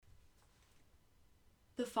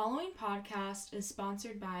The following podcast is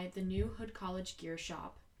sponsored by the new Hood College Gear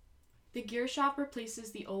Shop. The Gear Shop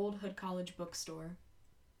replaces the old Hood College bookstore.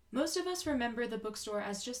 Most of us remember the bookstore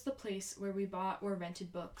as just the place where we bought or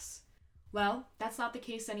rented books. Well, that's not the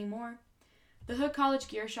case anymore. The Hood College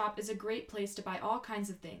Gear Shop is a great place to buy all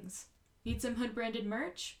kinds of things. Need some Hood branded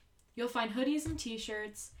merch? You'll find hoodies and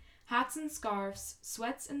t-shirts, hats and scarves,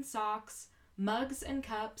 sweats and socks, mugs and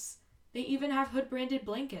cups. They even have Hood branded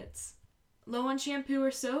blankets. Low on shampoo or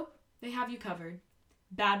soap? They have you covered.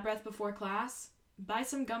 Bad breath before class? Buy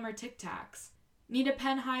some gum or Tic Tacs. Need a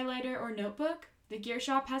pen, highlighter, or notebook? The Gear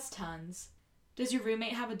Shop has tons. Does your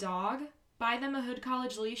roommate have a dog? Buy them a Hood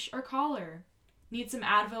College leash or collar. Need some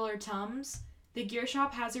Advil or Tums? The Gear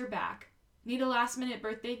Shop has your back. Need a last-minute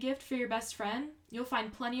birthday gift for your best friend? You'll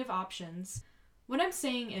find plenty of options. What I'm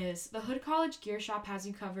saying is, the Hood College Gear Shop has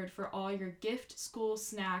you covered for all your gift, school,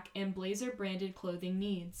 snack, and blazer-branded clothing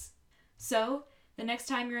needs. So, the next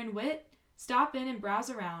time you're in WIT, stop in and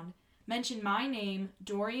browse around. Mention my name,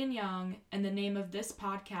 Dorian Young, and the name of this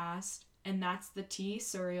podcast, and that's the T,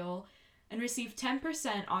 Suriel, and receive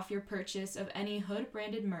 10% off your purchase of any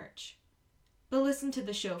Hood-branded merch. But listen to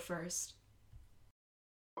the show first.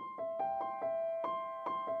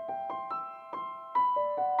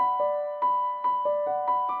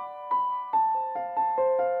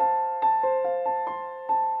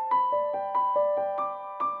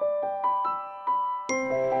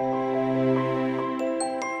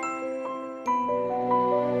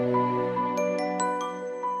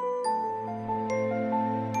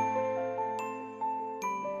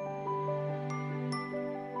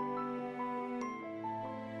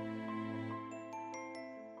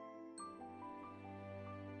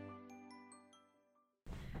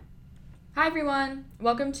 Hi everyone,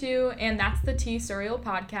 welcome to And That's the T Suriel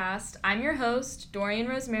podcast. I'm your host, Dorian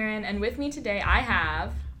Rosemarin, and with me today I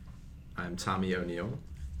have... I'm Tommy O'Neill.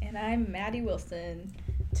 And I'm Maddie Wilson.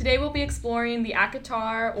 Today we'll be exploring the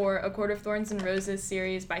ACOTAR, or A Court of Thorns and Roses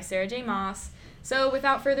series by Sarah J. Maas. So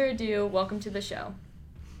without further ado, welcome to the show.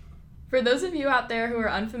 For those of you out there who are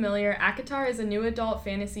unfamiliar, ACOTAR is a new adult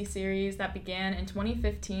fantasy series that began in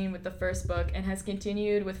 2015 with the first book and has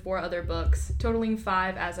continued with 4 other books, totaling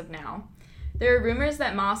 5 as of now. There are rumors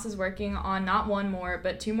that Maas is working on not 1 more,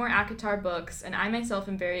 but 2 more ACOTAR books, and I myself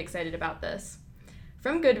am very excited about this.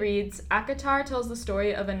 From Goodreads, ACOTAR tells the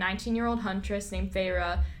story of a 19-year-old huntress named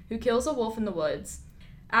Feyre who kills a wolf in the woods.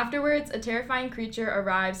 Afterwards, a terrifying creature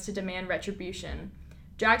arrives to demand retribution.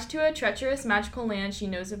 Dragged to a treacherous magical land she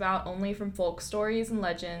knows about only from folk stories and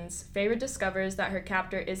legends, Feyre discovers that her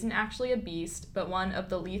captor isn't actually a beast, but one of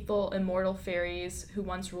the lethal, immortal fairies who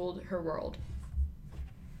once ruled her world.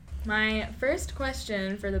 My first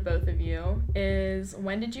question for the both of you is,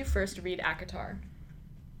 when did you first read ACOTAR?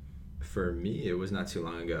 For me, it was not too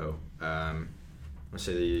long ago. I'll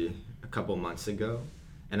say a couple months ago.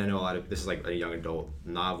 And I know this is like a young adult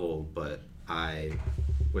novel, but I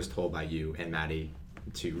was told by you and Maddie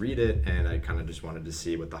to read it, and I kind of just wanted to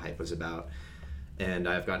see what the hype was about. And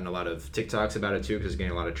I've gotten a lot of TikToks about it too, because it's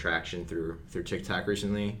getting a lot of traction through TikTok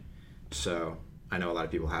recently. So I know a lot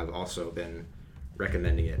of people have also been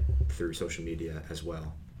recommending it through social media as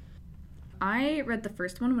well. I read the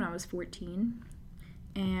first one when I was 14,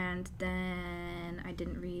 and then I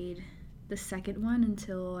didn't read the second one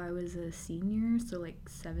until I was a senior, so like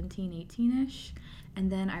 17, 18-ish.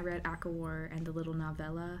 And then I read ACOWAR and the little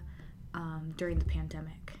novella during the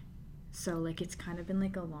pandemic. So like it's kind of been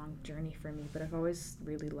like a long journey for me, but I've always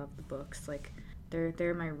really loved the books. Like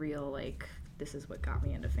they're my real, like, this is what got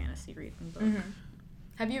me into fantasy reading book. Mm-hmm.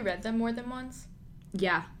 Have you read them more than once?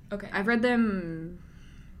 Yeah. Okay. I've read them,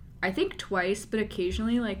 I think, twice, but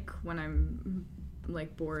occasionally, like, when I'm,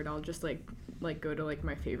 like, bored, I'll just, like go to, like,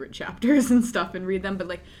 my favorite chapters and stuff and read them, but,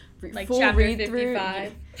 like full chapter read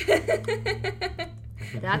 55.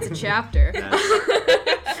 That's a chapter.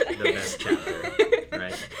 That's the best chapter,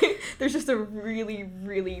 right? There's just a really,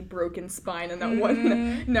 really broken spine in that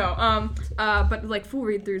one. No, but, like, full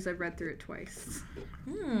read-throughs, I've read through it twice.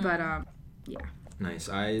 But, yeah. Nice.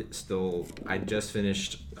 I just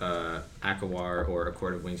finished ACOWAR, or A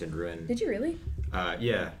Court of Wings and Ruin. Did you really?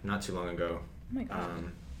 Yeah, not too long ago. Oh my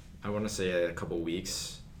god. I want to say a couple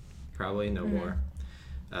weeks, probably, no more.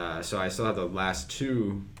 So I still have the last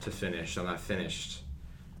 2 to finish. I'm not finished,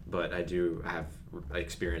 but I have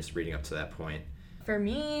experienced reading up to that point. For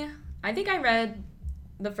me, I think I read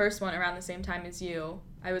the first one around the same time as you.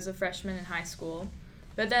 I was a freshman in high school.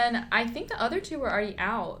 But then I think the other 2 were already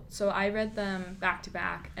out, so I read them back to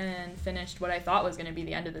back and finished what I thought was going to be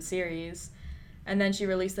the end of the series. And then she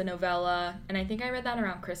released the novella, and I think I read that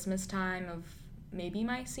around Christmas time of maybe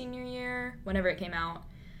my senior year, whenever it came out.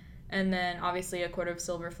 And then obviously A Court of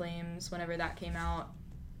Silver Flames, whenever that came out,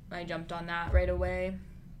 I jumped on that right away.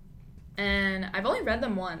 And I've only read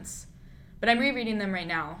them once, but I'm rereading them right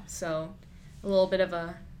now, so a little bit of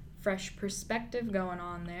a fresh perspective going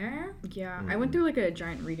on there. Yeah, I went through like a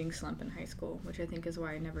giant reading slump in high school, which I think is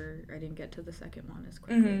why I didn't get to the second one as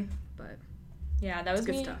quickly. But yeah, that was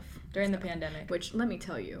good me stuff during the pandemic. Which, let me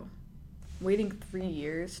tell you, waiting 3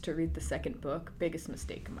 years to read the second book, biggest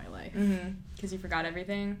mistake in my life. Because you forgot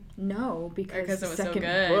everything? No, because it was second so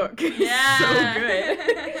good. book is Yeah. so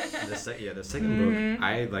good. The second book,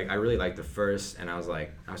 I really liked the first, and I was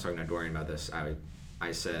talking to Dorian about this.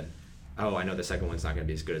 I said, oh, I know the second one's not going to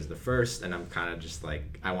be as good as the first, and I'm kind of just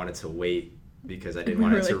like, I wanted to wait because I didn't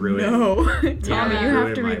want it to ruin. No, Tommy, you have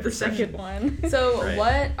ruin to my read the perception. second one. So Right.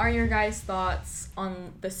 what are your guys' thoughts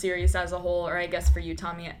on the series as a whole, or I guess for you,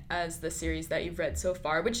 Tommy, as the series that you've read so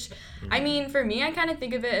far? Which, I mean, for me, I kind of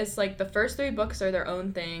think of it as like the first 3 books are their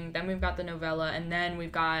own thing, then we've got the novella, and then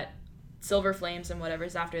we've got Silver Flames and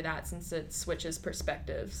whatever's after that, since it switches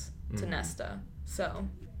perspectives to Nesta. So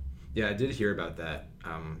Yeah, I did hear about that.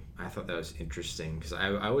 I thought that was interesting because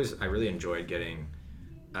I really enjoyed getting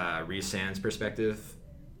Rhysand's perspective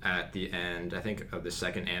at the end, I think, of the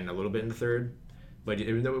second and a little bit in the third. But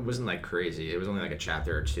even though it wasn't like crazy, it was only like a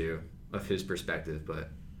chapter or 2 of his perspective. But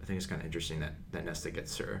I think it's kind of interesting that Nesta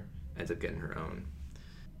ends up getting her own,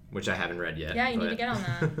 which I haven't read yet. yeah, you need to get on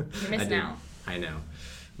that. You're missing out. I know.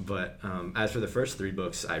 But as for the first 3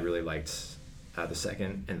 books, I really liked the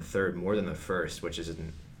second and third more than the first, which is a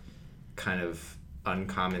kind of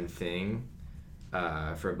uncommon thing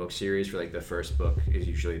for a book series, where like the first book is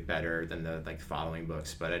usually better than the following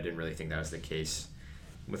books. But I didn't really think that was the case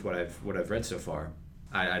with what I've read so far.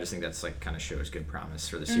 I just think that's like kind of shows good promise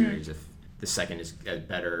for the series if the second is as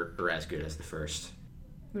better or as good as the first.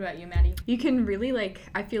 What about you, Maddie? You can really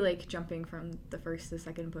I feel like jumping from the first to the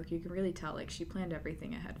second book, you can really tell she planned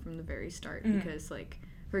everything ahead from the very start. Because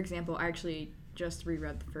for example, I actually just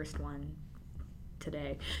reread the first one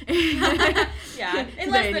today. Yeah,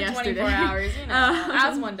 in less than 24 hours,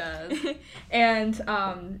 as one does.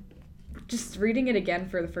 And just reading it again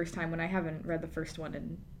for the first time when I haven't read the first one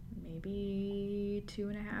in maybe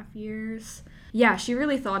 2.5 years. Yeah, she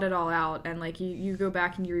really thought it all out, and you go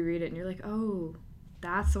back and you reread it and you're like, oh,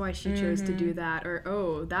 that's why she chose to do that, or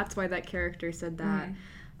oh, that's why that character said that.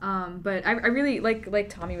 But I really like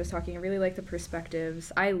Tommy was talking, I really like the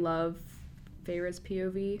perspectives. I love Feyre's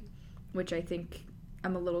POV, which I think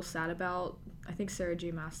I'm a little sad about. I think Sarah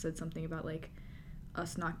J. Maas said something about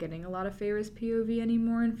us not getting a lot of Feyre's POV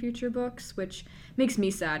anymore in future books, which makes me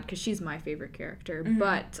sad because she's my favorite character.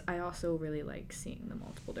 But I also really like seeing the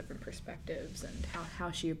multiple different perspectives and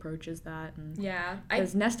how she approaches that. And yeah,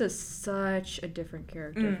 because Nesta's such a different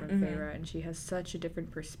character from Feyre, and she has such a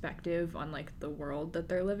different perspective on the world that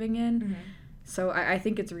they're living in. So I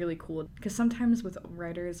think it's really cool because sometimes with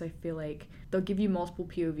writers, I feel like they'll give you multiple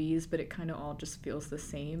POVs, but it kind of all just feels the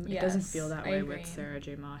same. Yes, it doesn't feel that way agree. with Sarah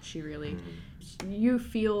J. Maas. She really, you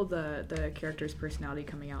feel the character's personality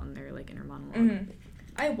coming out in their inner monologue.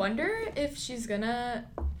 I wonder if she's gonna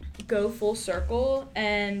go full circle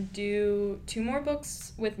and do 2 more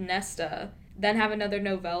books with Nesta, then have another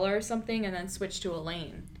novella or something, and then switch to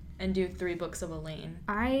Elaine. And do 3 books of Elaine.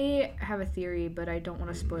 I have a theory, but I don't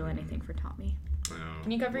want to spoil anything for Tommy. Oh,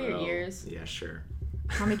 Can you cover your ears? Yeah, sure.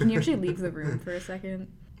 Tommy, can you actually leave the room for a second?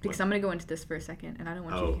 Because I'm going to go into this for a second, and I don't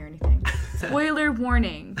want you to hear anything. Spoiler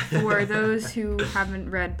warning for those who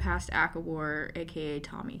haven't read past Akawar, a.k.a.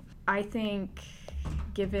 Tommy. I think,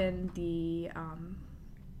 given the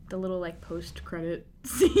little post-credit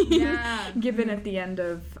scene given at the end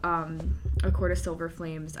of A Court of Silver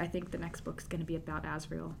Flames, I think the next book's going to be about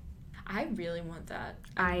Asriel. I really want that.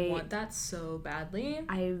 I want that so badly.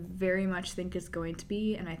 I very much think it's going to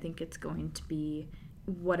be, and I think it's going to be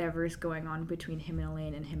whatever's going on between him and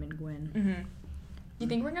Elaine and him and Gwyn. You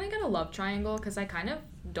think we're going to get a love triangle? Because I kind of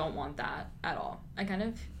don't want that at all. I kind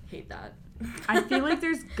of hate that. I feel like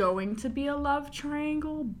there's going to be a love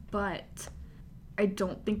triangle, but I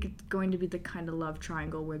don't think it's going to be the kind of love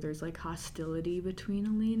triangle where there's hostility between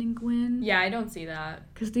Elaine and Gwyn. Yeah, I don't see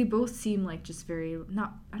that. Because they both seem just very,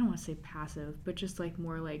 not, I don't want to say passive, but just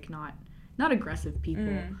more not aggressive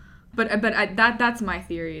people. But that's my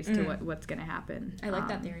theory as to what's going to happen. I like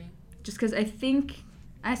that theory. Just because I think,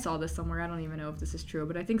 I saw this somewhere, I don't even know if this is true,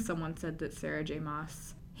 but I think someone said that Sarah J.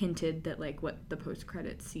 Maas hinted that what the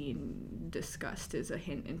post-credit scene discussed is a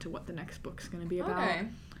hint into what the next book's going to be about. Okay.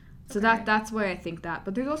 So that's why I think that.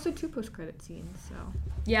 But there's also 2 post-credit scenes, so.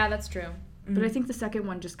 Yeah, that's true. But I think the second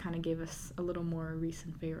one just kind of gave us a little more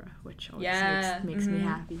recent Feyre, which always makes me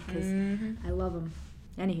happy, because I love him.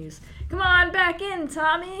 Anywho's, come on back in,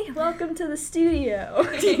 Tommy. Welcome to the studio.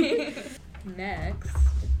 Next,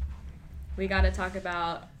 we got to talk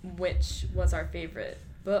about which was our favorite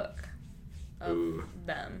book of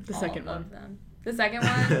them. The all second of one. them. The second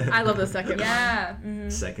one? I love the second one. Yeah. Mm-hmm.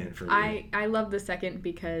 Second for me. I love the second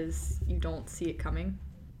because you don't see it coming.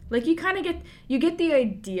 Like, you kind of get the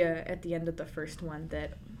idea at the end of the first one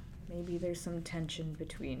that maybe there's some tension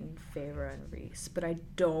between Feyre and Rhys, but I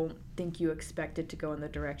don't think you expect it to go in the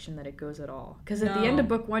direction that it goes at all. Because at the end of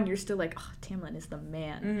book one, you're still like, oh, Tamlin is the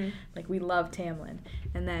man. Mm-hmm. Like, we love Tamlin.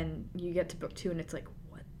 And then you get to book two, and it's like,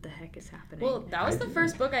 what the heck is happening? Well, that was the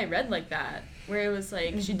first book I read like that, where it was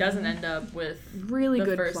like, she doesn't end up with really the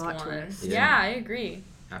good first plot one. twist. Yeah, I agree.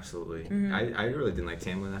 Absolutely. Mm-hmm. I really didn't like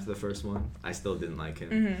Tamlin after the first one. I still didn't like him.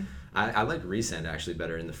 Mm-hmm. I liked Rhysand actually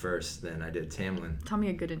better in the first than I did Tamlin. Tell me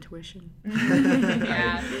a good intuition.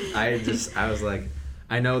 Yeah. I was like,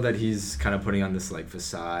 I know that he's kind of putting on this like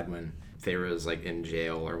facade when Feyre was like in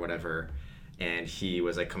jail or whatever, and he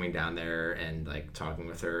was like coming down there and like talking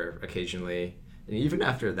with her occasionally. And even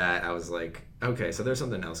after that, I was like, okay, so there's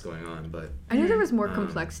something else going on. But I knew there was more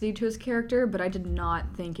complexity to his character, but I did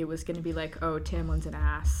not think it was going to be like, oh, Tamlin's an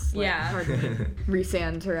ass. Like, Yeah.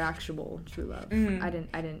 Rhysand's her actual true love. Mm-hmm.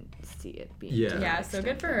 I didn't see it being. Yeah. to that Yeah, so extent.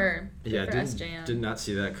 good for her. Good yeah, for SJM. did not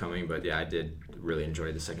see that coming. But yeah, I did really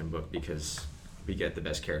enjoy the second book because we get the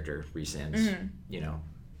best character, Rhysand's,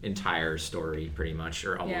 entire story pretty much,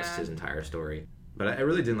 or almost his entire story. But I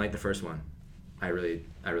really didn't like the first one. I really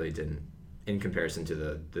didn't. In comparison to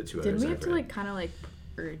the two others Did we I've have to read. like kind of like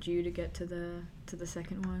urge you to get to the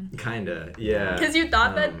second one? Kinda, yeah. Because you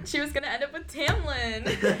thought that she was going to end up with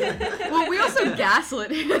Tamlin. Well, we also gaslit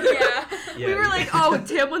him. Yeah. We were like, oh,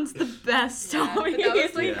 Tamlin's the best. Yeah, but that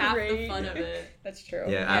was like half the Great. fun of it. That's true.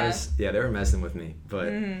 Yeah, they were messing with me, but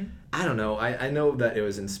Mm-hmm. I don't know. I know that it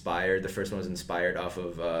was inspired. The first one was inspired off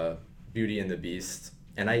of Beauty and the Beast,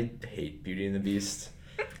 and I hate Beauty and the Beast.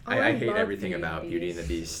 I hate love everything Beauty and about the Beauty and the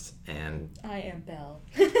Beast, and I am Belle.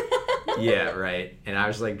 yeah, right. And I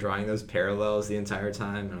was like drawing those parallels the entire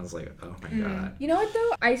time, and I was like, oh my god. You know what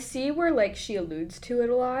though? I see where like she alludes to it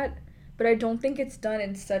a lot, but I don't think it's done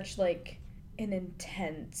in such like an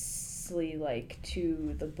intensely like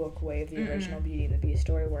to the book way of the original Beauty and the Beast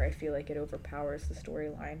story, where I feel like it overpowers the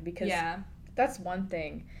storyline, because that's one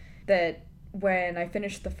thing that when I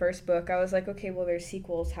finished the first book, I was like, okay, well, there's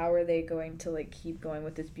sequels. How are they going to like keep going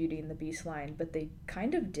with this Beauty and the Beast line? But they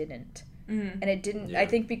kind of didn't. And it didn't. Yeah. I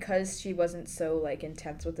think because she wasn't so like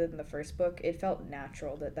intense with it in the first book, it felt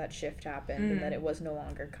natural that shift happened and that it was no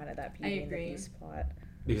longer kind of that Beauty and the Beast plot.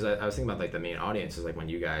 Because I was thinking about like the main audience is like when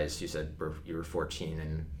you said you were 14,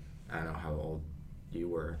 and I don't know how old you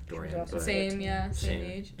were, Dorian. also but Same age.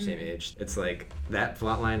 Same age. It's like that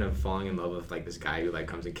plot line of falling in love with like this guy who like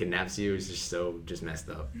comes and kidnaps you is just messed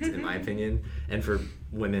up in my opinion. And for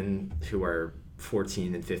women who are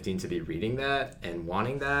 14 and 15 to be reading that and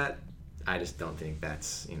wanting that, I just don't think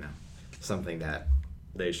that's, something that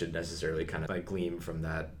they should necessarily kind of like glean from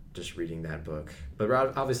that, just reading that book. But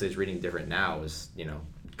obviously it's reading different now is,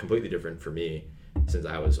 completely different for me since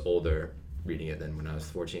I was older reading it than when I was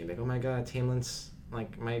 14. Like, oh my god, Tamlin's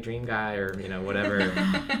like my dream guy, or whatever.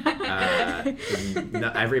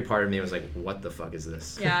 Every part of me was like, what the fuck is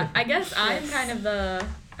this? Yeah, I guess I'm kind of the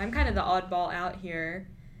oddball out here,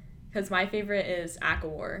 because my favorite is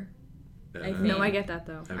Akawar. I think. No, I get that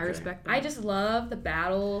though. Okay. I respect that. I just love the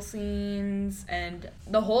battle scenes, and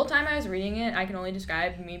the whole time I was reading it, I can only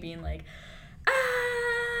describe me being like,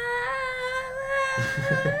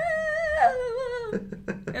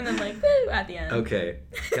 and then like woo at the end. Okay,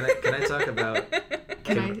 can I talk about?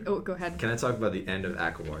 Go ahead. Can I talk about the end of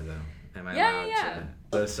Akawar though? Am I Yeah, allowed yeah. to?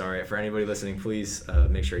 Oh, sorry for anybody listening. Please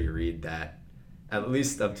make sure you read that, at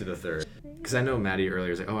least up to the third, because I know Maddie earlier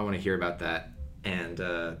was like, oh, I want to hear about that, and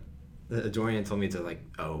Dorian told me to like,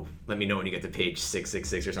 oh, let me know when you get to page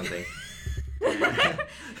 666 or something.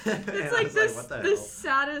 It's like the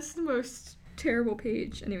saddest, most terrible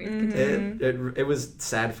page. Anyways, continue. It was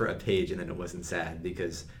sad for a page, and then it wasn't sad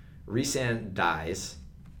because Rhysand dies,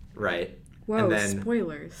 right? Whoa, and then,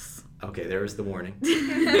 spoilers. Okay, there was the warning.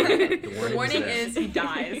 The warning was there. is he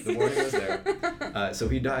dies. The warning was there. So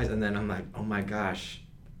he dies, and then I'm like, oh my gosh.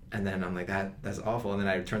 And then I'm like, that's awful. And then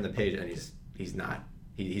I turn the page, and he's not.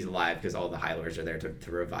 He's alive because all the High Lords are there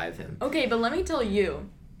to revive him. Okay, but let me tell you,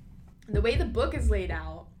 the way the book is laid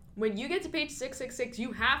out, when you get to page 666,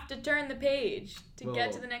 you have to turn the page to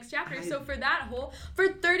get to the next chapter. So for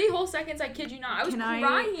 30 whole seconds, I kid you not, I was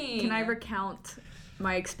crying. Can I recount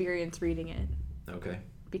my experience reading it? Okay.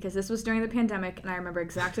 Because this was during the pandemic, and I remember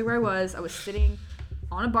exactly where I was. I was sitting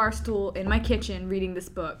on a bar stool in my kitchen reading this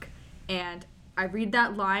book, and I read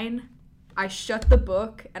that line, I shut the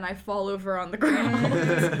book, and I fall over on the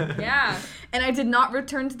ground. Yeah. And I did not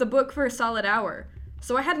return to the book for a solid hour.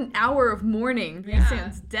 So I had an hour of mourning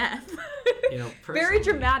Rhysand's death. You know, very personally-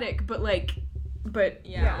 dramatic, but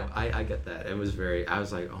Yeah. I get that. It was I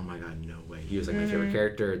was like, oh my god, no way. He was like my favorite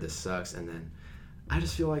character. This sucks. And then I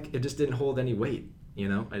just feel like it just didn't hold any weight. You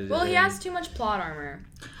know? Well, he has too much plot armor.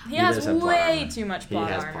 He does has have plot way armor. too much He plot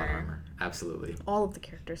has armor. plot armor. Absolutely. all of the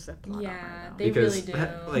characters have plot Yeah, armor, though. they Because, really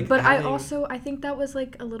do. like, But having- I think that was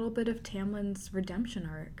like a little bit of Tamlin's redemption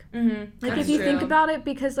arc. Mm-hmm. Like That's if you true. think about it,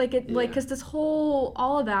 because like it like Yeah. because this whole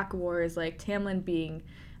all of Act War is like Tamlin being,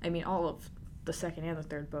 I mean all of the second and the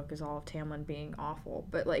third book is all of Tamlin being awful,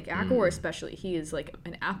 but like Act War especially, he is like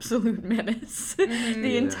an absolute menace the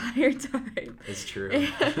Yeah. entire time. It's true.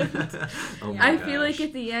 And Oh my I feel like gosh.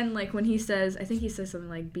 at the end, like when he says, I think he says something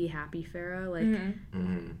like "Be happy, Farah." Like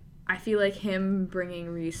Mhm. I feel like him bringing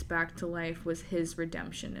Rhys back to life was his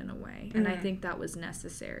redemption in a way, and I Mhm. think that was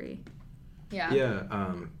necessary. Yeah. Yeah,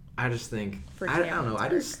 I just think For I don't know.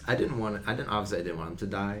 Tamlin's I didn't want him to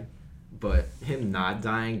die, but him not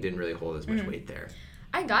dying didn't really hold as much Mm-hmm. weight there.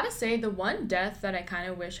 I gotta say, the one death that I kind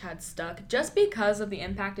of wish had stuck, just because of the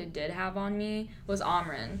impact it did have on me, was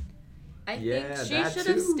Amren. I Yeah, think she that should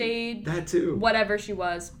have too. stayed That too. whatever she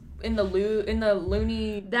was in the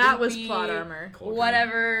loony. That was loopy, plot armor. Cauldron.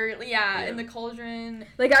 Whatever. Yeah, Yeah. in the cauldron.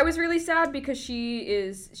 Like I was really sad because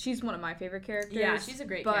she's one of my favorite characters. Yeah, she's a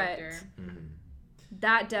great but character. Mhm.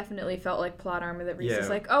 that definitely felt like plot armor that Rhys Yeah. is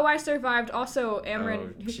like, oh, I survived. Also,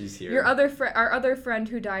 Amren, Oh, she's here. your our other friend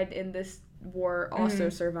who died in this war also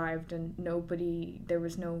survived, and there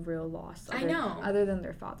was no real loss. I know. Other than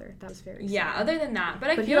their father. That was very Yeah, sad. other than that. But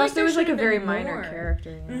I But he feel like also there was like a should've very been minor more.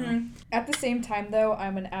 character. You know? Mhm. At the same time, though,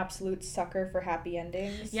 I'm an absolute sucker for happy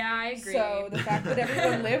endings. Yeah, I agree. So the fact that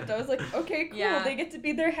everyone lived, I was like, okay, cool. Yeah. They get to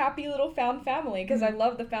be their happy little found family because I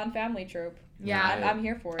love the found family trope. Yeah. I'm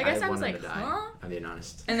here for I it. guess I want was him like, to die, huh? I'm being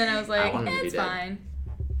honest. And then I was I like, want him to be it's dead. fine.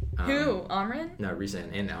 Um, Who? Amren? No, Rhysand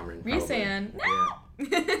and Amren. probably. Rhysand? Yeah. No! No,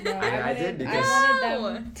 I did I because-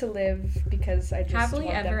 wanted them to live because I just Happily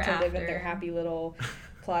want ever them to live in after. their happy little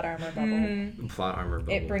plot armor bubble. Mhm. Plot armor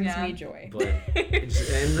bubble. It brings Yeah. me joy. But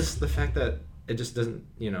the fact that it just doesn't,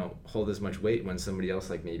 hold as much weight when somebody else,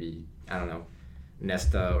 like maybe, I don't know,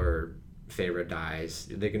 Nesta or Feyre dies.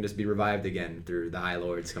 They can just be revived again through the High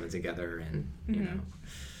Lords coming together, and you know.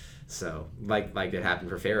 So like it happened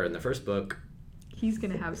for Feyre in the first book. He's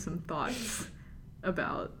gonna have some thoughts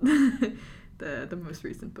about the most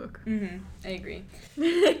recent book. I agree.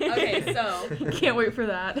 Okay, so Can't wait for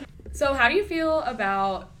that. So how do you feel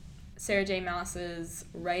about Sarah J. Maas's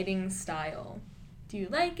writing style? Do you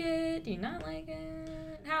like it? Do you not like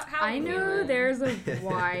it? How I do you know feel? there's a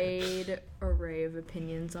wide array of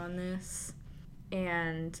opinions on this,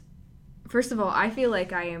 and first of all, I feel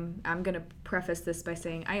like I'm gonna preface this by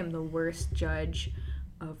saying I am the worst judge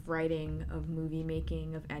of writing, of movie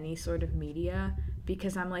making, of any sort of media,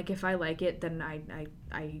 because I'm like, if I like it, then I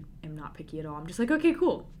am not picky at all. I'm just like, okay,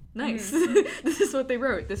 cool, nice. This is what they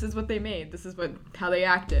wrote. This is what they made. This is how they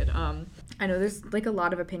acted. I know there's like a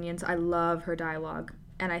lot of opinions. I love her dialogue.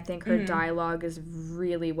 And I think her dialogue is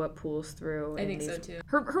really what pulls through. I think so too.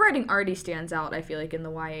 Her writing already stands out, I feel like, in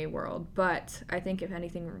the YA world. But I think if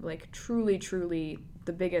anything, like truly,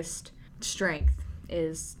 the biggest strength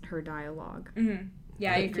is her dialogue.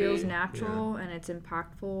 Yeah, I It agree. feels natural and it's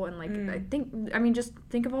impactful. And like, just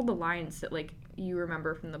think of all the lines that like you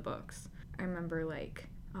remember from the books. I remember like,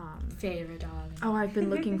 Favorite darling. oh, I've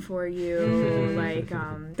been looking for you. Like,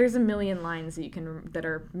 there's a million lines that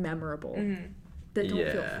are memorable. That don't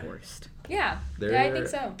feel Yeah. forced. Yeah. There Yeah, I think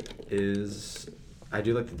so. I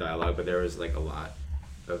do like the dialogue, but there was like a lot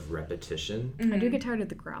of repetition. I do get tired of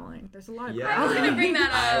the growling. There's a lot of Yeah. I was growling. gonna bring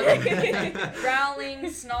that up. Growling,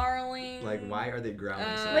 snarling. Like, why are they growling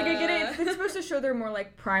so Like, I much? get it. It's supposed to show their more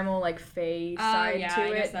like primal, like fae side yeah, to I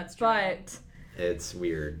it. guess that's true. But It's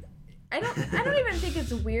weird. I don't even think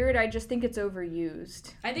it's weird. I just think it's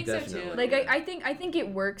overused. I think so Definitely. too. Like I think it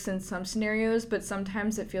works in some scenarios, but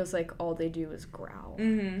sometimes it feels like all they do is growl.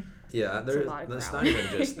 Yeah, a lot of it's not growling.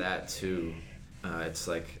 even just that, too. It's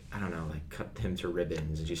like, I don't know, like cut him to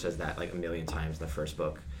ribbons, and she says that like a million times in the first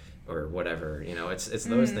book, or whatever. It's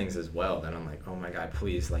those things as well that I'm like, oh my god,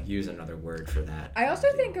 please, like, use another word for that. I also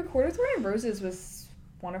think A Court of Thorn and Roses was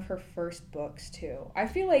one of her first books too. I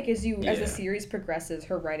feel like as Yeah. the series progresses,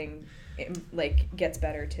 her writing like gets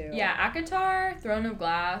better too. Yeah, ACOTAR, Throne of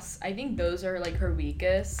Glass, I think those are like her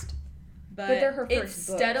weakest. But they're her it first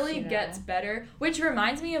books, steadily you know? gets better, which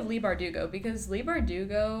reminds me of Lee Bardugo, because Lee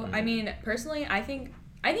Bardugo, I mean, personally, I think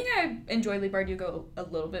I enjoy Lee Bardugo a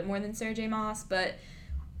little bit more than Sarah J. Maas, but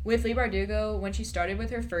with Leigh Bardugo, when she started with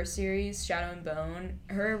her first series, Shadow and Bone,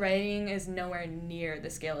 her writing is nowhere near the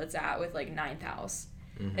scale it's at with like Ninth House.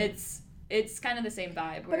 Mm-hmm. It's kind of the same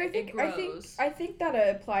vibe. But I think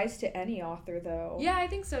that applies to any author though. Yeah, I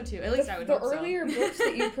think so too. At least I would the hope so. earlier books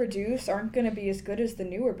that you produce aren't going to be as good as the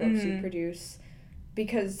newer books you produce,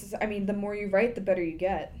 because I mean, the more you write, the better you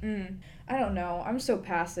get. I don't know. I'm so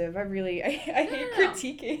passive. I hate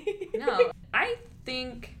critiquing. No, I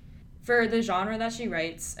think for the genre that she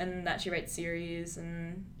writes, and that she writes series,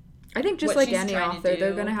 and I think just what like she's any trying to author,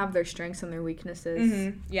 they're do. going to have their strengths and their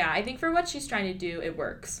weaknesses. Yeah, I think for what she's trying to do, it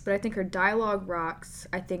works. But I think her dialogue rocks.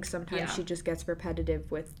 I think sometimes she just gets repetitive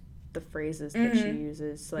with the phrases that she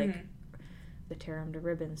uses, like the tear 'em to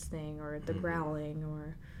ribbons thing, or the growling,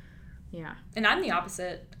 or yeah. And I'm the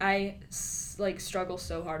opposite. I struggle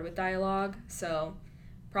so hard with dialogue, so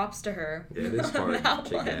props to her. Yeah, it is hard that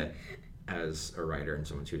to one. get, as a writer and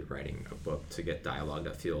someone who's writing a book, to get dialogue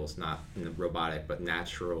that feels not robotic but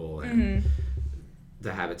natural, and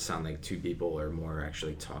to have it sound like two people or more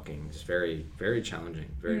actually talking. It's very, very challenging.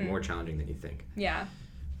 More challenging than you think. Yeah.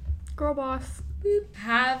 Girl boss. Boop.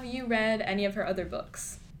 Have you read any of her other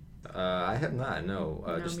books? I have not. No,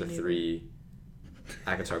 No, just me the neither. 3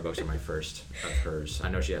 ACOTAR books are my first of hers. I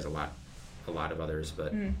know she has a lot of others,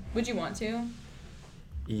 but Would you want to?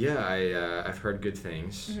 yeah, I've heard good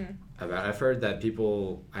things about. I've heard that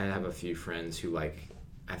people. I have a few friends who like.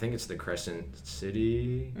 I think it's the Crescent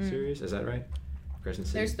City series. Is that right? Crescent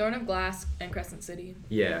City. There's Throne of Glass and Crescent City.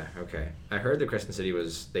 Yeah. Okay. I heard the Crescent City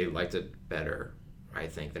they liked it better, I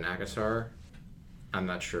think, than ACOTAR. I'm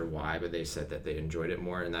not sure why, but they said that they enjoyed it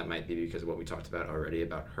more, and that might be because of what we talked about already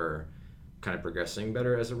about her kind of progressing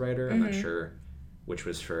better as a writer. I'm not sure which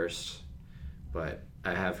was first, but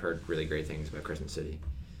I have heard really great things about Crescent City.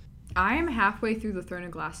 I'm halfway through the Throne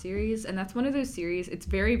of Glass series, and that's one of those series. It's a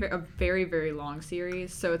very, very long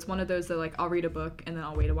series, so it's one of those that like I'll read a book and then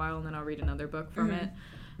I'll wait a while and then I'll read another book from it.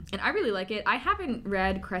 And I really like it. I haven't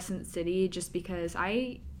read Crescent City just because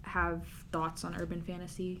I have thoughts on urban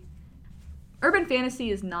fantasy. Urban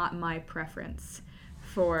fantasy is not my preference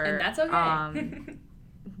for And that's okay.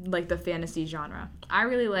 like the fantasy genre. I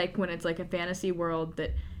really like when it's like a fantasy world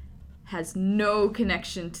that has no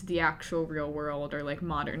connection to the actual real world or like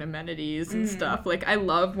modern amenities and stuff. Like I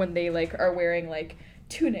love when they like are wearing like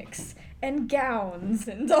tunics and gowns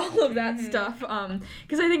and all of that stuff.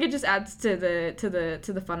 Because I think it just adds to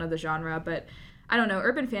the fun of the genre. But I don't know,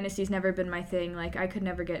 urban fantasy's never been my thing. Like I could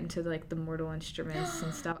never get into like the Mortal Instruments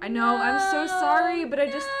and stuff. I know, I'm so sorry, but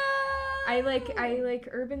I like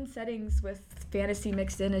urban settings with fantasy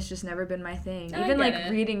mixed in. Has just never been my thing. I Even get like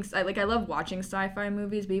it. reading, I love watching sci-fi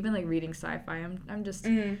movies, but even like reading sci-fi, I'm just.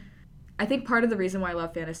 I think part of the reason why I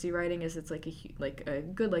love fantasy writing is it's like a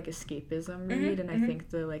good like escapism read, and I think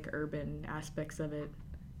the like urban aspects of it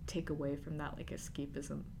take away from that like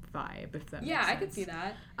escapism vibe. If that makes sense. I could see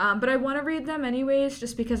that. But I want to read them anyways,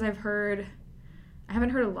 just because I haven't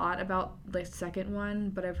heard a lot about the second one,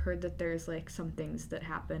 but I've heard that there's like some things that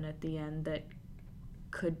happen at the end that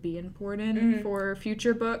could be important for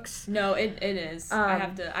future books. No, it is. I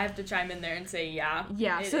have to chime in there and say Yeah,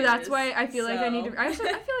 it so that's is. why I feel like I need to. So- I feel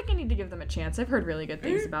like I need to give them a chance. I've heard really good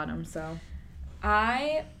things about them, so.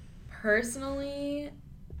 I personally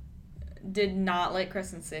did not like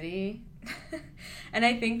Crescent City. And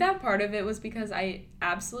I think that part of it was because I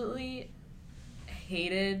absolutely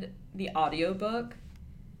hated the audiobook.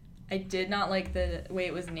 I did not like the way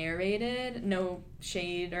it was narrated. No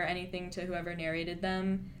shade or anything to whoever narrated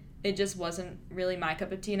them. It just wasn't really my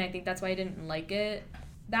cup of tea, and I think that's why I didn't like it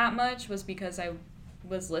that much, was because I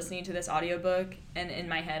was listening to this audiobook, and in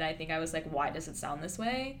my head I think I was like, why does it sound this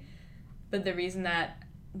way? But the reason that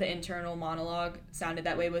the internal monologue sounded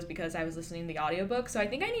that way was because I was listening to the audiobook, so I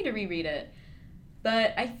think I need to reread it.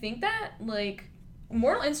 But I think that, like,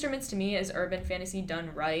 Mortal Instruments to me is urban fantasy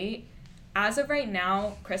done right. As of right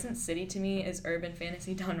now, Crescent City to me is urban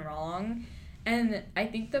fantasy done wrong. And I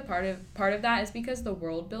think the part of that is because the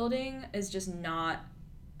world building is just not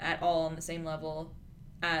at all on the same level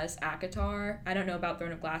as ACOTAR. I don't know about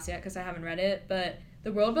Throne of Glass yet because I haven't read it, but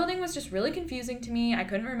the world building was just really confusing to me. I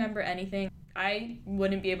couldn't remember anything. I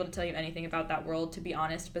wouldn't be able to tell you anything about that world, to be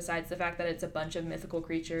honest, besides the fact that it's a bunch of mythical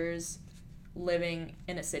creatures living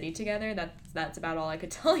in a city together. That's about all I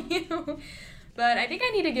could tell you. But I think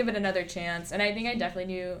I need to give it another chance, and I think I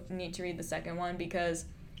definitely need to read the second one because,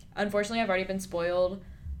 unfortunately, I've already been spoiled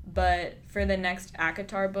But for the next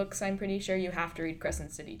ACOTAR books, I'm pretty sure you have to read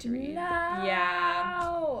Crescent City to read. No. Yeah.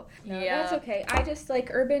 No, Yeah. that's okay. I just like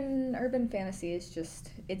urban fantasy is just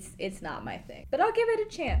it's not my thing. But I'll give it a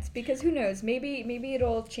chance because who knows? Maybe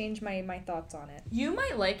it'll change my thoughts on it. You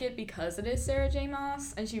might like it because it is Sarah J.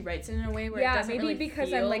 Maas and she writes it in a way where it Yeah, doesn't maybe really because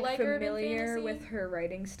feel I'm like urban familiar fantasy. with her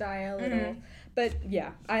writing style. Mhm. But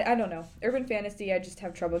yeah, I don't know. Urban fantasy I just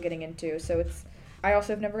have trouble getting into. So it's I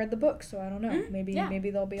also have never read the book, so I don't know.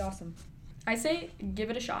 Maybe they'll be awesome. I say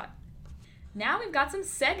give it a shot. Now we've got some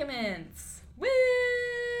segments. Woo!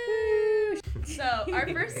 So our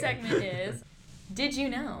first segment is Did You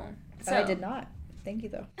Know? So, I did not. Thank you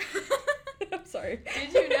though. I'm sorry.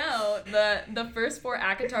 Did you know the first 4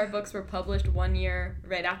 ACOTAR books were published 1 year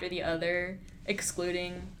right after the other,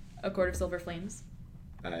 excluding A Court of Silver Flames?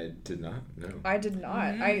 I did not. No. I did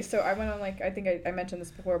not. Mhm. I went on like I think I mentioned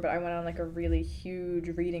this before, but I went on like a really huge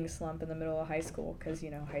reading slump in the middle of high school because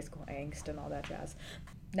high school angst and all that jazz.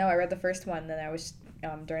 No, I read the first one, then I was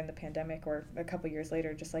during the pandemic or a couple years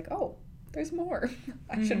later, just like there's more.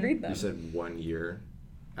 I should read them. You said 1 year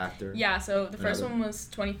after. Yeah, so the first Another- one was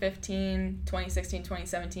 2015, 2016,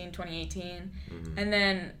 2017, 2018. Mhm. And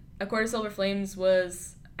then A Court of Silver Flames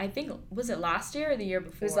was, I think, was it last year or the year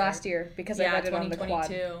before? It was last year because I read it on the quad.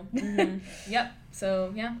 2022. Yep.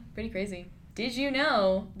 So, yeah, pretty crazy. Did you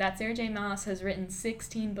know that Sarah J. Maas has written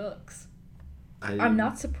 16 books? I'm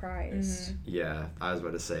not surprised. Yeah, I was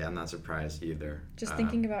about to say I'm not surprised either. Just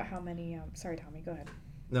thinking about how many. Sorry, Tommy. Go ahead.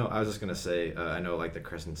 No, I was just gonna say I know like the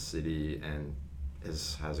Crescent City and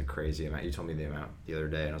has a crazy amount. You told me the amount the other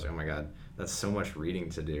day, and I was like, oh my god, that's so much reading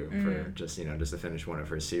to do for just to finish one of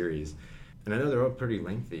her series. And I know they're all pretty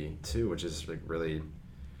lengthy too, which is like really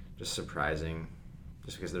just surprising,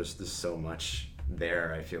 just because there's so much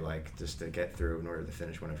there. I feel like just to get through in order to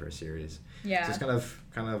finish one of her series. Yeah. So it's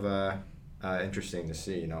kind of interesting to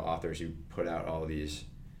see authors who put out all these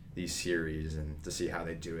series and to see how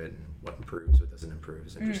they do it and what improves, what doesn't improve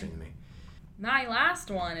is interesting to me. My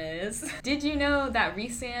last one is, did you know that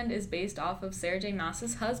Resand is based off of Sarah J.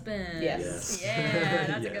 Maas's husband? Yes. Yeah,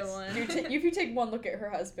 that's a Yes. good one. If you take one look at her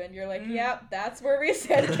husband, you're like, yep, that's where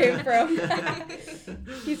Reset came from.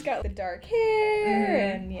 He's got the dark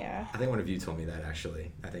hair, and yeah. I think one of you told me that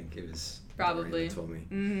actually. I think it was Probably. Lorraine that told me.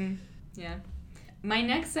 Mm-hmm. Yeah. My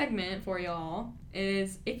next segment for y'all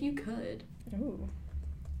is If You Could. Ooh.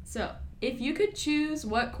 So, if you could choose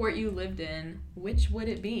what court you lived in, which would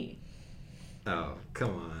it be? Oh, come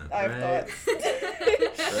on. I have right? thoughts.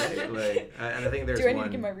 Right? Like, and I think there's Do I need one.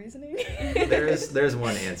 to give my reasoning? there's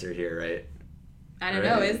one answer here, right? I don't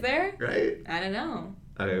know, Right. is there? Right? I don't know.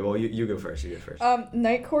 Okay, well, you go first. You go first.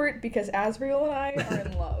 Night Court, because Asriel and I are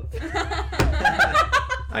in love.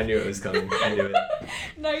 I knew it was coming. I knew it.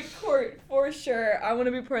 Night Court, for sure. I want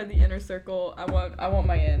to be part of the inner circle. I want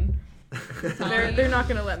my in. They're not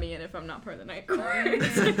gonna let me in if I'm not part of the Night Court.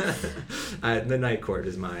 The Night Court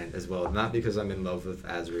is mine as well. Not because I'm in love with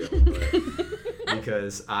Asriel, but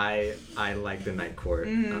because I like the Night Court.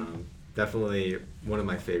 Definitely one of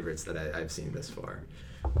my favorites that I've seen this far.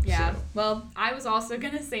 Yeah, So. well, I was also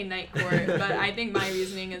going to say Night Court, but I think my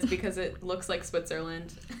reasoning is because it looks like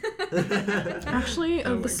Switzerland. Actually,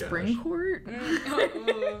 Oh of the my spring gosh. court.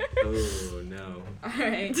 Oh. Oh no. All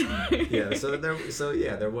right.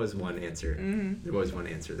 Yeah. There was one answer. There was one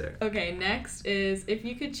answer there. Okay, next is if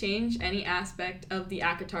you could change any aspect of the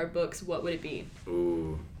ACOTAR books, what would it be?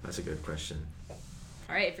 Ooh, that's a good question.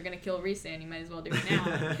 All right, if you're going to kill Resand, you might as well do it now.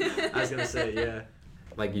 I was gonna say, yeah.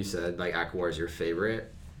 Like you said, like Aquar is your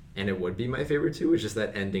favorite, and it would be my favorite too. It's just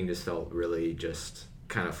that ending just felt really just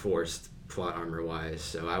kind of forced plot armor wise.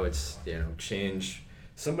 So I would, change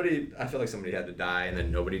somebody. I feel like somebody had to die, and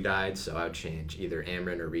then nobody died. So I would change either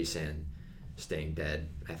Amryn or Rhysand staying dead.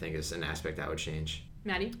 I think is an aspect I would change.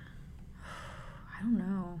 Maddie? I don't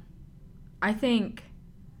know. I think,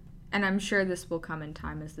 and I'm sure this will come in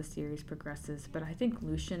time as the series progresses, but I think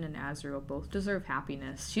Lucian and Azrael both deserve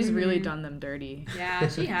happiness. She's really done them dirty Yeah,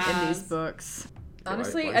 she has. in these books.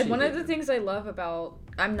 Honestly, Why she one of did the things I love about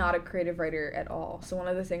I'm not a creative writer at all. So one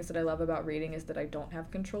of the things that I love about reading is that I don't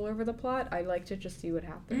have control over the plot. I like to just see what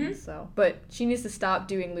happens. So, but she needs to stop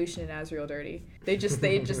doing Lucian and Azrael dirty. They just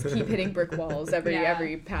keep hitting brick walls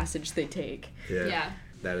every passage they take. Yeah.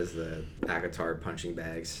 That is the Akatar punching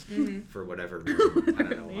bags for whatever reason. I don't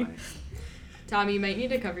know why. Tommy, you might need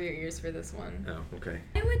to cover your ears for this one. Oh, okay.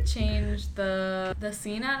 I would change the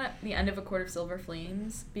scene at the end of A Court of Silver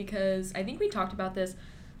Flames because I think we talked about this.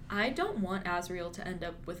 I don't want Azriel to end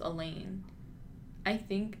up with Elaine. I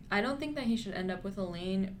don't think that he should end up with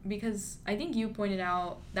Elaine because I think you pointed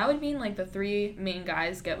out that would mean like the 3 main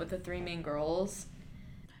guys get with the 3 main girls.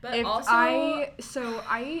 But if also, I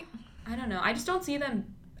don't know. I just don't see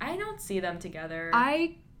them. I don't see them together.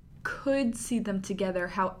 I could see them together.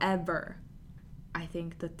 However, I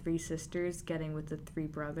think the three sisters getting with the three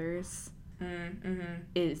brothers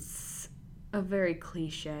is a very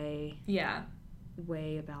cliche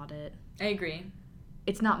way about it. I agree.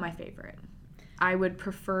 It's not my favorite. I would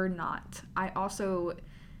prefer not. I also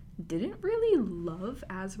didn't really love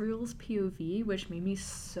Azriel's POV, which made me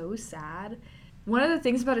so sad. One of the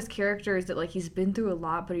things about his character is that, like, he's been through a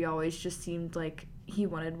lot, but he always just seemed like he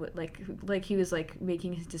wanted what, like he was, like,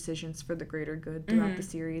 making his decisions for the greater good throughout the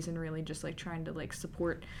series and really just, like, trying to, like,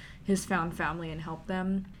 support his found family and help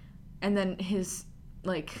them. And then his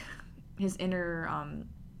inner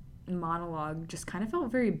monologue just kind of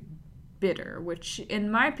felt very bitter, which, in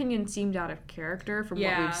my opinion, seemed out of character from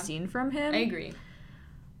what we've seen from him. I agree.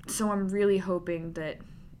 So I'm really hoping that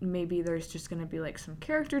maybe there's just going to be, like, some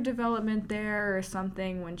character development there or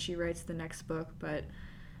something when she writes the next book, but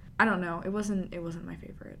I don't know. It wasn't my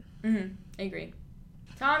favorite. I agree.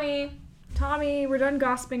 Tommy, we're done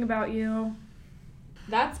gossiping about you.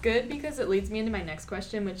 That's good because it leads me into my next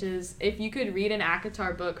question, which is, if you could read an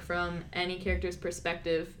ACOTAR book from any character's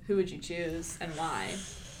perspective, who would you choose and why?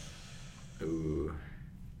 Ooh.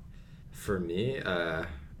 For me, I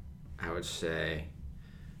would say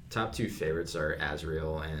top two favorites are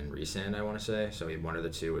Azriel and Rhysand, I want to say. So one of the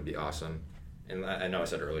two would be awesome. And I know I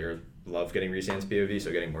said earlier, love getting Rhysand's POV,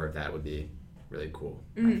 so getting more of that would be really cool,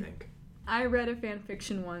 I think. I read a fan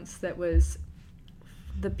fiction once that was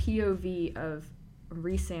the POV of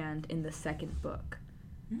Rhysand in the second book.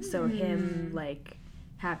 So him, like,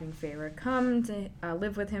 having Feyre come to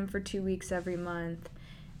live with him for 2 weeks every month,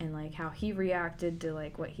 and, like, how he reacted to,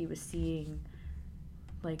 like, what he was seeing,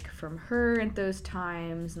 like, from her at those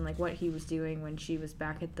times, and, like, what he was doing when she was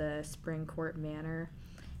back at the Spring Court Manor.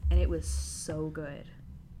 And it was so good.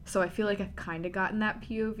 So I feel like I've kind of gotten that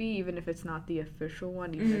POV, even if it's not the official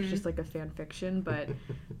one, even if it's just, like, a fan fiction. But,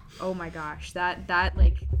 oh my gosh, that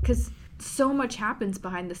like, because so much happens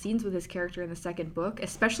behind the scenes with his character in the second book,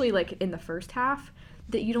 especially, like, in the first half,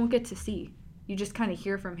 that you don't get to see. You just kind of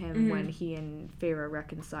hear from him when he and Feyre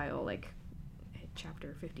reconcile, like,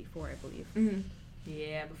 chapter 54, I believe.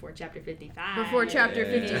 Yeah, before chapter 55. Before chapter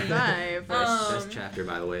 55. Best chapter,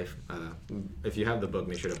 by the way. If you have the book,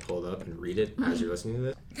 make sure to pull it up and read it as you're listening to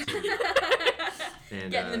this.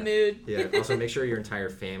 And, get in the mood. Yeah, also make sure your entire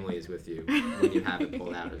family is with you when you have it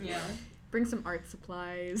pulled out as well. Bring some art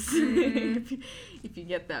supplies if you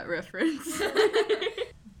get that reference.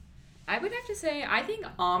 I would have to say, I think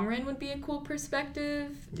Amren would be a cool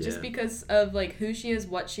perspective, just because of, like, who she is,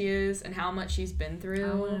 what she is, and how much she's been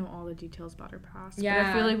through. I want to know all the details about her past. Yeah. But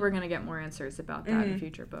I feel like we're going to get more answers about that in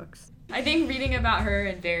future books. I think reading about her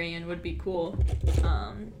and Varian would be cool,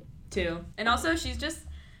 too. And also, she's just...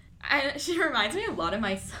 she reminds me a lot of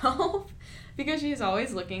myself, because she's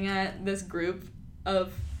always looking at this group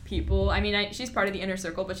of people. I mean, she's part of the inner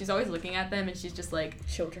circle, but she's always looking at them, and she's just like...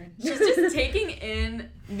 Children. She's just taking in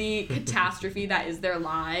the catastrophe that is their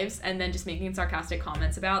lives, and then just making sarcastic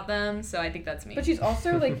comments about them, so I think that's me. But she's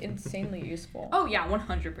also, like, insanely useful. Oh, yeah,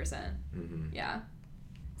 100%. Yeah.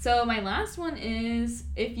 So my last one is,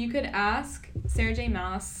 if you could ask Sarah J.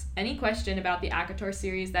 Maas any question about the ACOTAR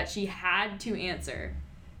series that she had to answer,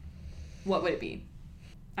 what would it be?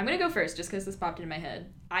 I'm going to go first, just because this popped into my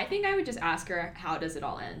head. I think I would just ask her, how does it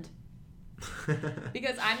all end?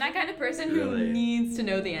 Because I'm that kind of person who needs to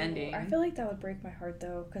know the ending. I feel like that would break my heart,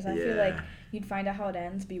 though, because I feel like you'd find out how it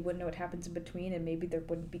ends, but you wouldn't know what happens in between, and maybe there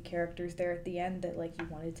wouldn't be characters there at the end that, like, you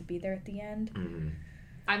wanted to be there at the end.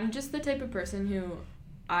 I'm just the type of person who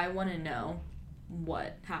I want to know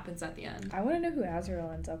what happens at the end. I want to know who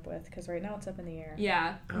Azriel ends up with, because right now it's up in the air.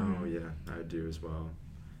 Yeah. Oh, yeah, I do as well.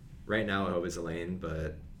 Right now, I hope it's Elaine,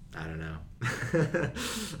 but I don't know.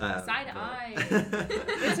 Side eye.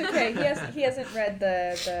 It's okay. He hasn't read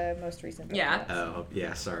the most recent book yet. Oh,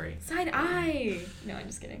 yeah, sorry. Side eye. No, I'm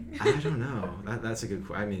just kidding. I don't know. That's a good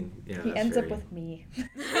question. I mean, you know, he ends up with me.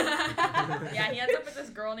 Yeah, he ends up with this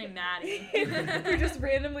girl named Maddie. Who just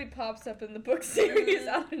randomly pops up in the book series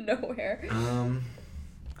out of nowhere. I don't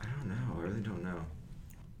know. I really don't know.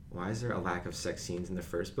 Why is there a lack of sex scenes in the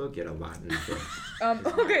first book, yet a lot in the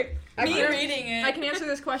book? Okay. Me reading it. I can answer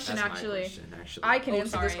this question, That's actually. my question, actually. I can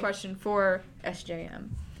answer this question for SJM.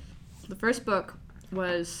 The first book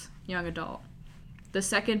was young adult. The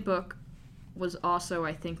second book was also,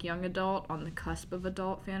 I think, young adult, on the cusp of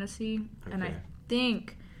adult fantasy. Okay. And I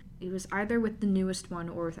think it was either with the newest one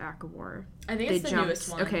or with Akawar. I think it's the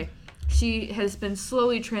newest one. Okay. She has been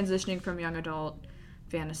slowly transitioning from young adult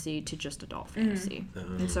fantasy to just adult fantasy.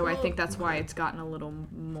 And so I think that's why it's gotten a little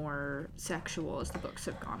more sexual as the books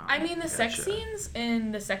have gone on. I mean, the sex scenes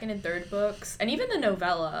in the second and third books, and even the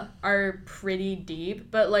novella, are pretty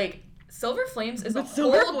deep, but, like, Silver Flames is a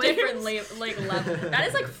whole different level. That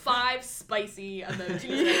is, like, 5 spicy emojis right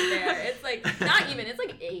there. It's, like, not even, it's,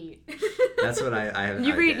 like, 8. That's what I have.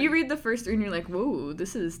 You read the first 3 and you're like, whoa,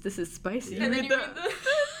 this is spicy. And then you read the...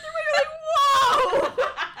 you're like, whoa!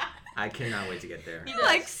 I cannot wait to get there. You're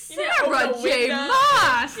like, Sarah J.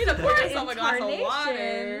 Maas! You need to pour yourself a glass of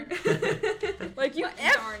water. Like,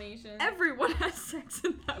 everyone has sex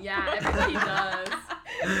in that book. Everybody does.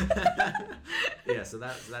 Yeah, so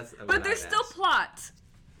that's but there's still plot.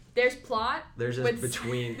 There's plot. There's just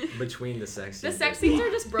between the sex scenes. The sex scenes are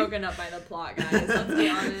just broken up by the plot, guys. Let's be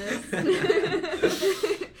honest.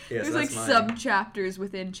 Yeah, there's like sub-chapters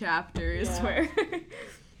within chapters where...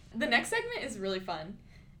 The next segment is really fun.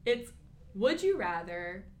 It's Would You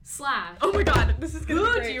Rather / Oh my god, this is gonna be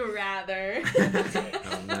great. Would You Rather.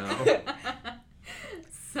 Oh no.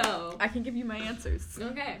 So I can give you my answers.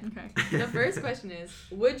 Okay. The first question is,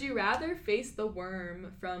 would you rather face the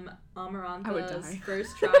worm from Amaranth's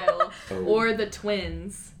first trial or the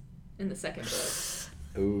twins in the second book?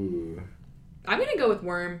 Ooh. I'm gonna go with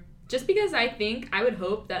worm. Just because I would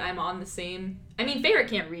hope that I'm on the same... I mean, Feyre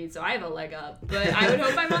can't read, so I have a leg up. But I would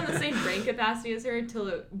hope I'm on the same brain capacity as her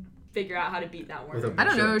to figure out how to beat that worm. I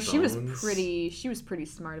don't know. She was pretty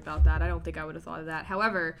smart about that. I don't think I would have thought of that.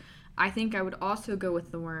 However, I think I would also go with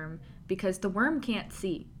the worm because the worm can't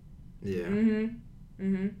see. Yeah. And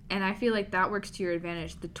I feel like that works to your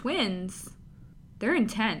advantage. The twins, they're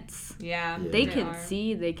intense. Yeah. They can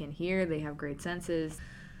see, they can hear, they have great senses.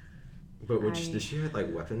 But did she have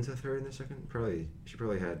like weapons with her in the second? She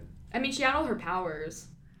probably had. I mean, she had all her powers.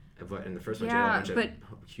 But in the first one, she had a bunch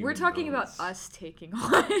of we're talking about us taking on.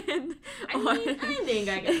 I think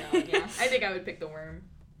I can know. Yeah, I think I would pick the worm.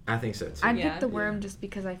 I think so too. I'd pick the worm just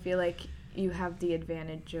because I feel like you have the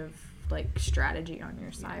advantage of like strategy on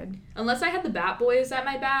your side. Unless I had the Bat Boys at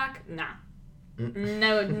my back, nah.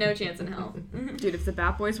 No chance in hell. Dude, if the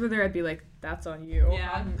Bat Boys were there, I'd be like, that's on you.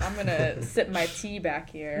 Yeah. I'm gonna sip my tea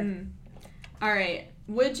back here. All right.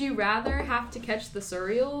 Would you rather have to catch the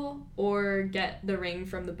Suriel or get the ring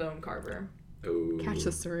from the Bone Carver? Ooh. Catch the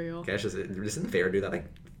Suriel. Doesn't Feyre do that like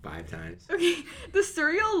 5 times? Okay, the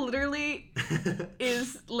Suriel literally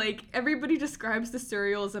is like, everybody describes the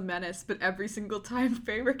Suriel as a menace, but every single time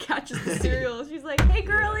Feyre catches the Suriel, she's like, "Hey,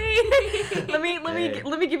 girly,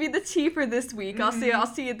 let me give you the tea for this week. I'll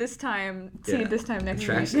see you this time. See you this time next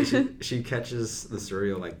week." She catches the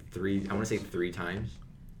Suriel like 3. I want to say 3 times.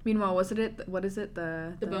 Meanwhile, what is it?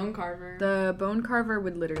 The Bone Carver. The Bone Carver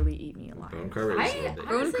would literally eat me alive. Bone Carver is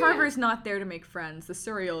Bone Carver's not there to make friends. The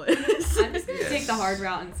Suriel is. I'm just gonna take the hard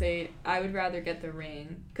route and say I would rather get the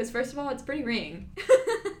ring. Because first of all, it's pretty ring.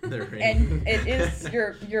 The ring. And it is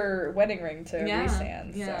your wedding ring to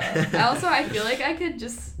Rhysand. Yeah. So. I feel like I could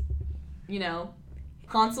just,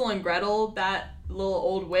 Hansel and Gretel that little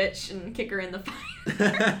old witch and kick her in the fire.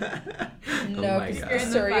 No,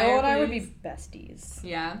 because Suriel and I would be besties.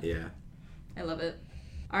 Yeah. Yeah. I love it.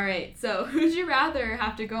 All right, so who'd you rather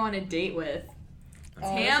have to go on a date with?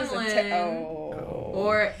 Tamlin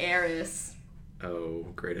or Eris? Oh,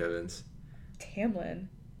 great heavens. Tamlin.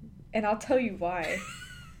 And I'll tell you why.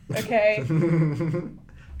 Okay?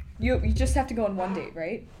 You just have to go on one date,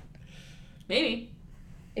 right? Maybe.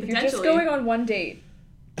 If you're just going on one date,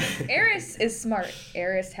 Eris is smart.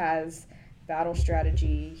 Eris has battle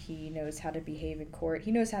strategy. He knows how to behave in court.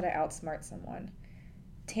 He knows how to outsmart someone.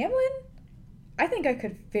 Tamlin? I think I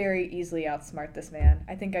could very easily outsmart this man.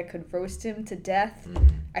 I think I could roast him to death.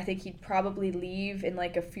 I think he'd probably leave in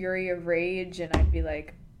like a fury of rage, and I'd be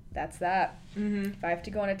like, that's that. If I have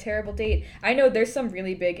to go on a terrible date. I know there's some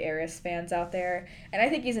really big Eris fans out there, and I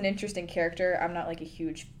think he's an interesting character. I'm not like a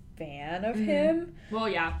huge fan of him. Well,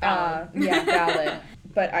 yeah, valid. Valid.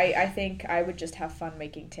 But I think I would just have fun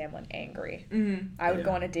making Tamlin angry. I would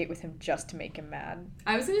go on a date with him just to make him mad.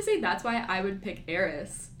 I was gonna say that's why I would pick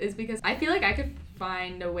Eris, is because I feel like I could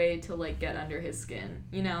find a way to like get under his skin,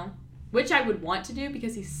 which I would want to do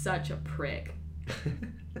because he's such a prick.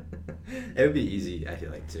 It would be easy, I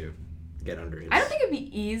feel like, to get under his... I don't think it'd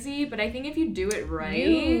be easy, but I think if you do it right...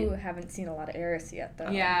 You haven't seen a lot of Eris yet, though.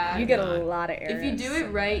 Yeah. You get a lot of Eris. If you do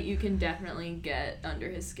it right, you can definitely get under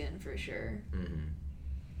his skin for sure.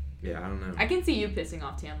 Yeah, I don't know. I can see you pissing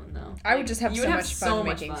off Tamlin, though. I would just have so much fun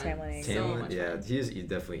making Tamlin angry. Tamlin, yeah, he is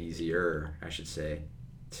definitely easier, I should say,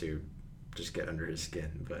 to just get under his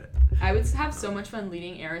skin, but... I would have so much fun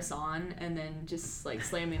leading Eris on and then just, like,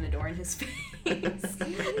 slamming the door in his face.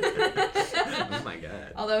 Oh my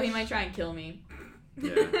god. Although he might try and kill me.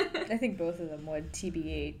 Yeah. I think both of them would,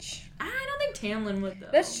 TBH. I don't think Tamlin would though.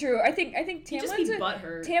 That's true. I think He'd just be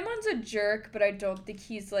butthurt. Tamlin's a jerk, but I don't think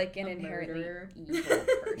he's like an inherently murderer. evil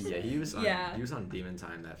person. Yeah, he was on demon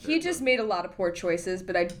time that He third just book. made a lot of poor choices,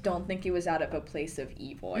 but I don't think it was out of a place of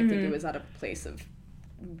evil. I think it was out of a place of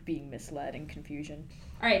being misled and confusion.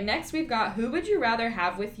 All right, next we've got who would you rather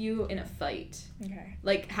have with you in a fight? Okay.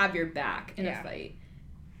 Like have your back in a fight.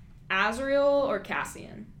 Azriel or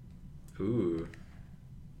Cassian? Ooh.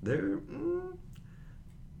 They're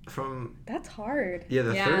from That's hard.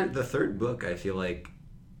 yeah the third book. I feel like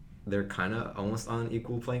they're kind of almost on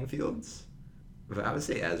equal playing fields, but I would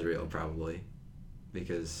say Azriel probably,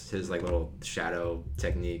 because his like little shadow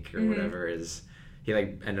technique or whatever is he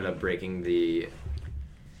like ended up breaking the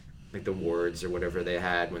wards or whatever they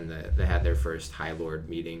had when they had their first High Lord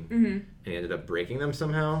meeting, and he ended up breaking them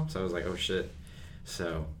somehow. So I was like, oh shit.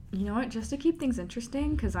 So You know what? Just to keep things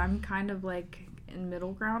interesting, because I'm kind of like in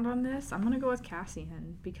middle ground on this, I'm gonna go with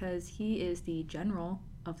Cassian because he is the general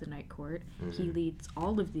of the Night Court. He leads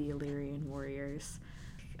all of the Illyrian warriors.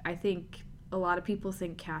 I think a lot of people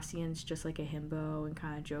think Cassian's just like a himbo and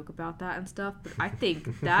kind of joke about that and stuff, but I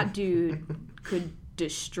think that dude could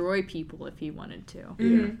destroy people if he wanted to.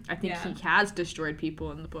 yeah, I think he has destroyed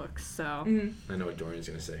people in the books, so. I know what Dorian's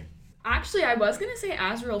gonna say. Actually, I was gonna say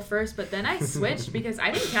Azriel first, but then I switched because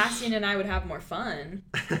I think Cassian and I would have more fun.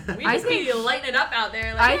 We just be lighting it up out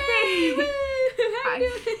there. Like,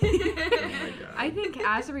 I think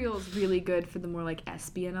Azriel is really good for the more like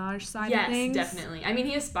espionage side of things. Yes, definitely. I mean,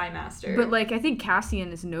 he is spy master. But like, I think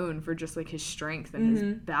Cassian is known for just like his strength and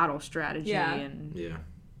his battle strategy and.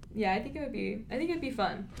 Yeah, I think it'd be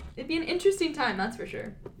fun. It'd be an interesting time, that's for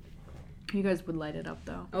sure. You guys would light it up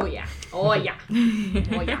though. Oh yeah. Oh yeah.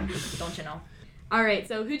 Oh yeah. Don't you know? All right.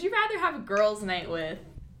 So who'd you rather have a girls' night with,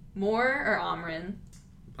 Moore or Amren?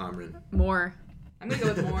 Amren. Moore. I'm gonna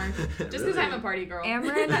go with Moore, just because I'm a party girl.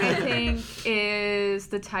 Amren, I think, is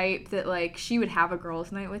the type that like she would have a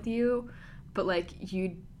girls' night with you, but like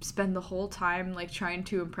you'd spend the whole time like trying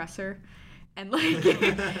to impress her. And like,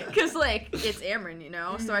 cause like it's Amren, you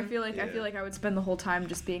know. So I feel like I would spend the whole time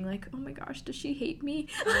just being like, oh my gosh, does she hate me?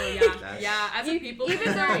 Oh yeah, yeah. As a people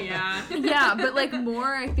pleaser, yeah. But like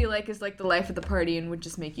Moore, I feel like is like the life of the party and would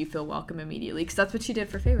just make you feel welcome immediately, cause that's what she did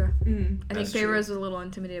for Feyre. I think Feyre was a little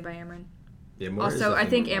intimidated by Amren. Yeah, Moore also, I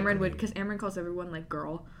think Amren would, cause Amren calls everyone like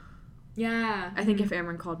girl. Yeah. I think if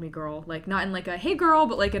Amren called me girl, like not in like a hey girl,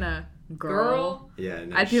 but like in a girl. Yeah,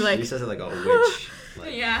 no, I'd be like, she says it like a witch.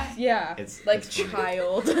 Like, yeah. It's like it's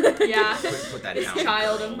child. Yeah. Put that this down.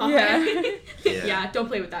 child of mine. Yeah. Don't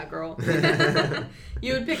play with that girl.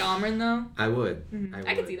 You would pick Amren though. I would.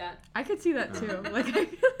 I could see that. I could see that too. Like I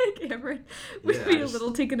feel like Amren would be a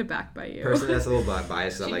little taken aback by you. Person that's a little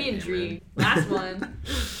biased. She'd like be intrigued. Last one.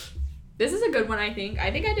 This is a good one, I think.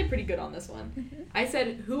 I think I did pretty good on this one. I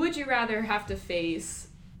said, who would you rather have to face,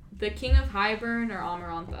 the King of Highburn or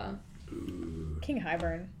Amarantha? Ooh. King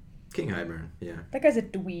Highburn. King Highburn, yeah. That guy's a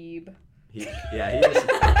dweeb. He is.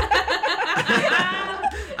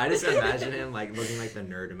 I just imagine him like looking like the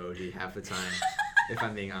nerd emoji half the time, if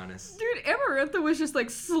I'm being honest. Dude, Amarantha was just like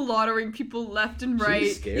slaughtering people left and She's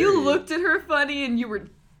right. scary. You looked at her funny and you were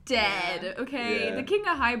dead, okay? Yeah. The King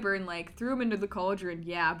of Highburn, like, threw him into the cauldron,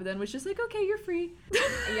 but then was just like, okay, you're free.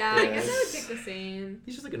 Yeah, I guess I would pick the same.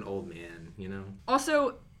 He's just like an old man, you know?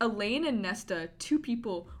 Also, Elaine and Nesta, two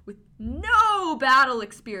people with no battle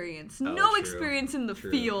experience, no true. experience in the True.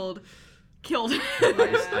 field, killed him.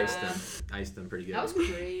 Iced them pretty good. That was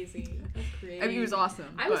crazy. That's crazy. I mean, it was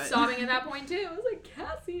awesome. I was sobbing at that point, too. I was like,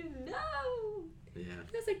 Cassian, no! Yeah.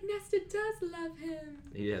 I was like, Nesta does love him.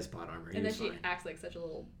 He has plot armor. And then she acts like such a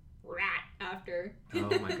little rat after. Oh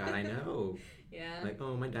my god, I know. Yeah. Like,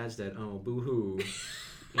 oh, my dad's dead. Oh, boo-hoo.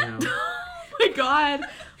 You know? Oh my god.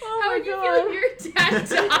 Oh How my would you god. feel if your dad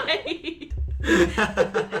died?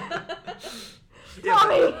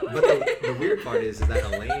 Yeah, but the weird part is that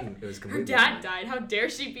Elaine, it was Her completely dad died. How dare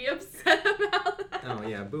she be upset about that? Oh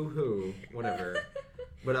yeah, boo-hoo. Whatever.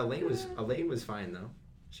 But Elaine was fine though.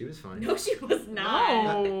 She was fine. No, she was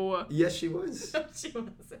not. No. Yes, she was. No, she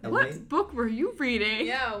wasn't. What Elaine, book were you reading?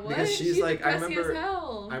 Yeah, what? Because she's like, I depressing remember- as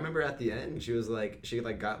hell. I remember at the end she was like, she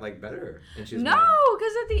like got like better, and she was No,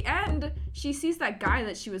 because at the end, she sees that guy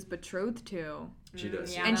that she was betrothed to. She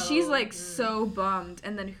does. Yeah. And she's like so bummed.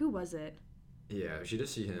 And then who was it? Yeah, she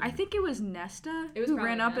does see him. I think it was Nesta It was who probably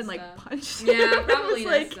ran up and like Nesta. punched Yeah, him. probably It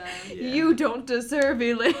was Nesta. like, Yeah. you don't deserve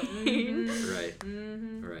Elaine. Right.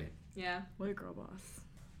 Mm-hmm. Right. Yeah. What a girl boss.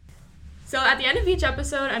 So at the end of each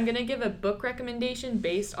episode, I'm going to give a book recommendation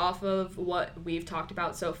based off of what we've talked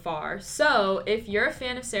about so far. So if you're a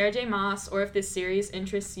fan of Sarah J. Maas or if this series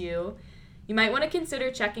interests you, You might want to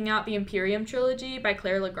consider checking out the Imperium trilogy by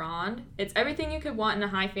Claire Legrand. It's everything you could want in a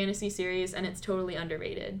high fantasy series, and it's totally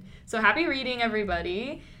underrated. So happy reading,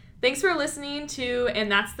 everybody. Thanks for listening to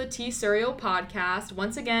And That's the Tea Suriel podcast.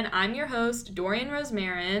 Once again, I'm your host, Dorian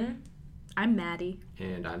Rosemarin. I'm Maddie.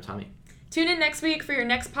 And I'm Tommy. Tune in next week for your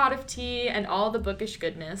next pot of tea and all the bookish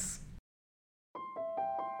goodness.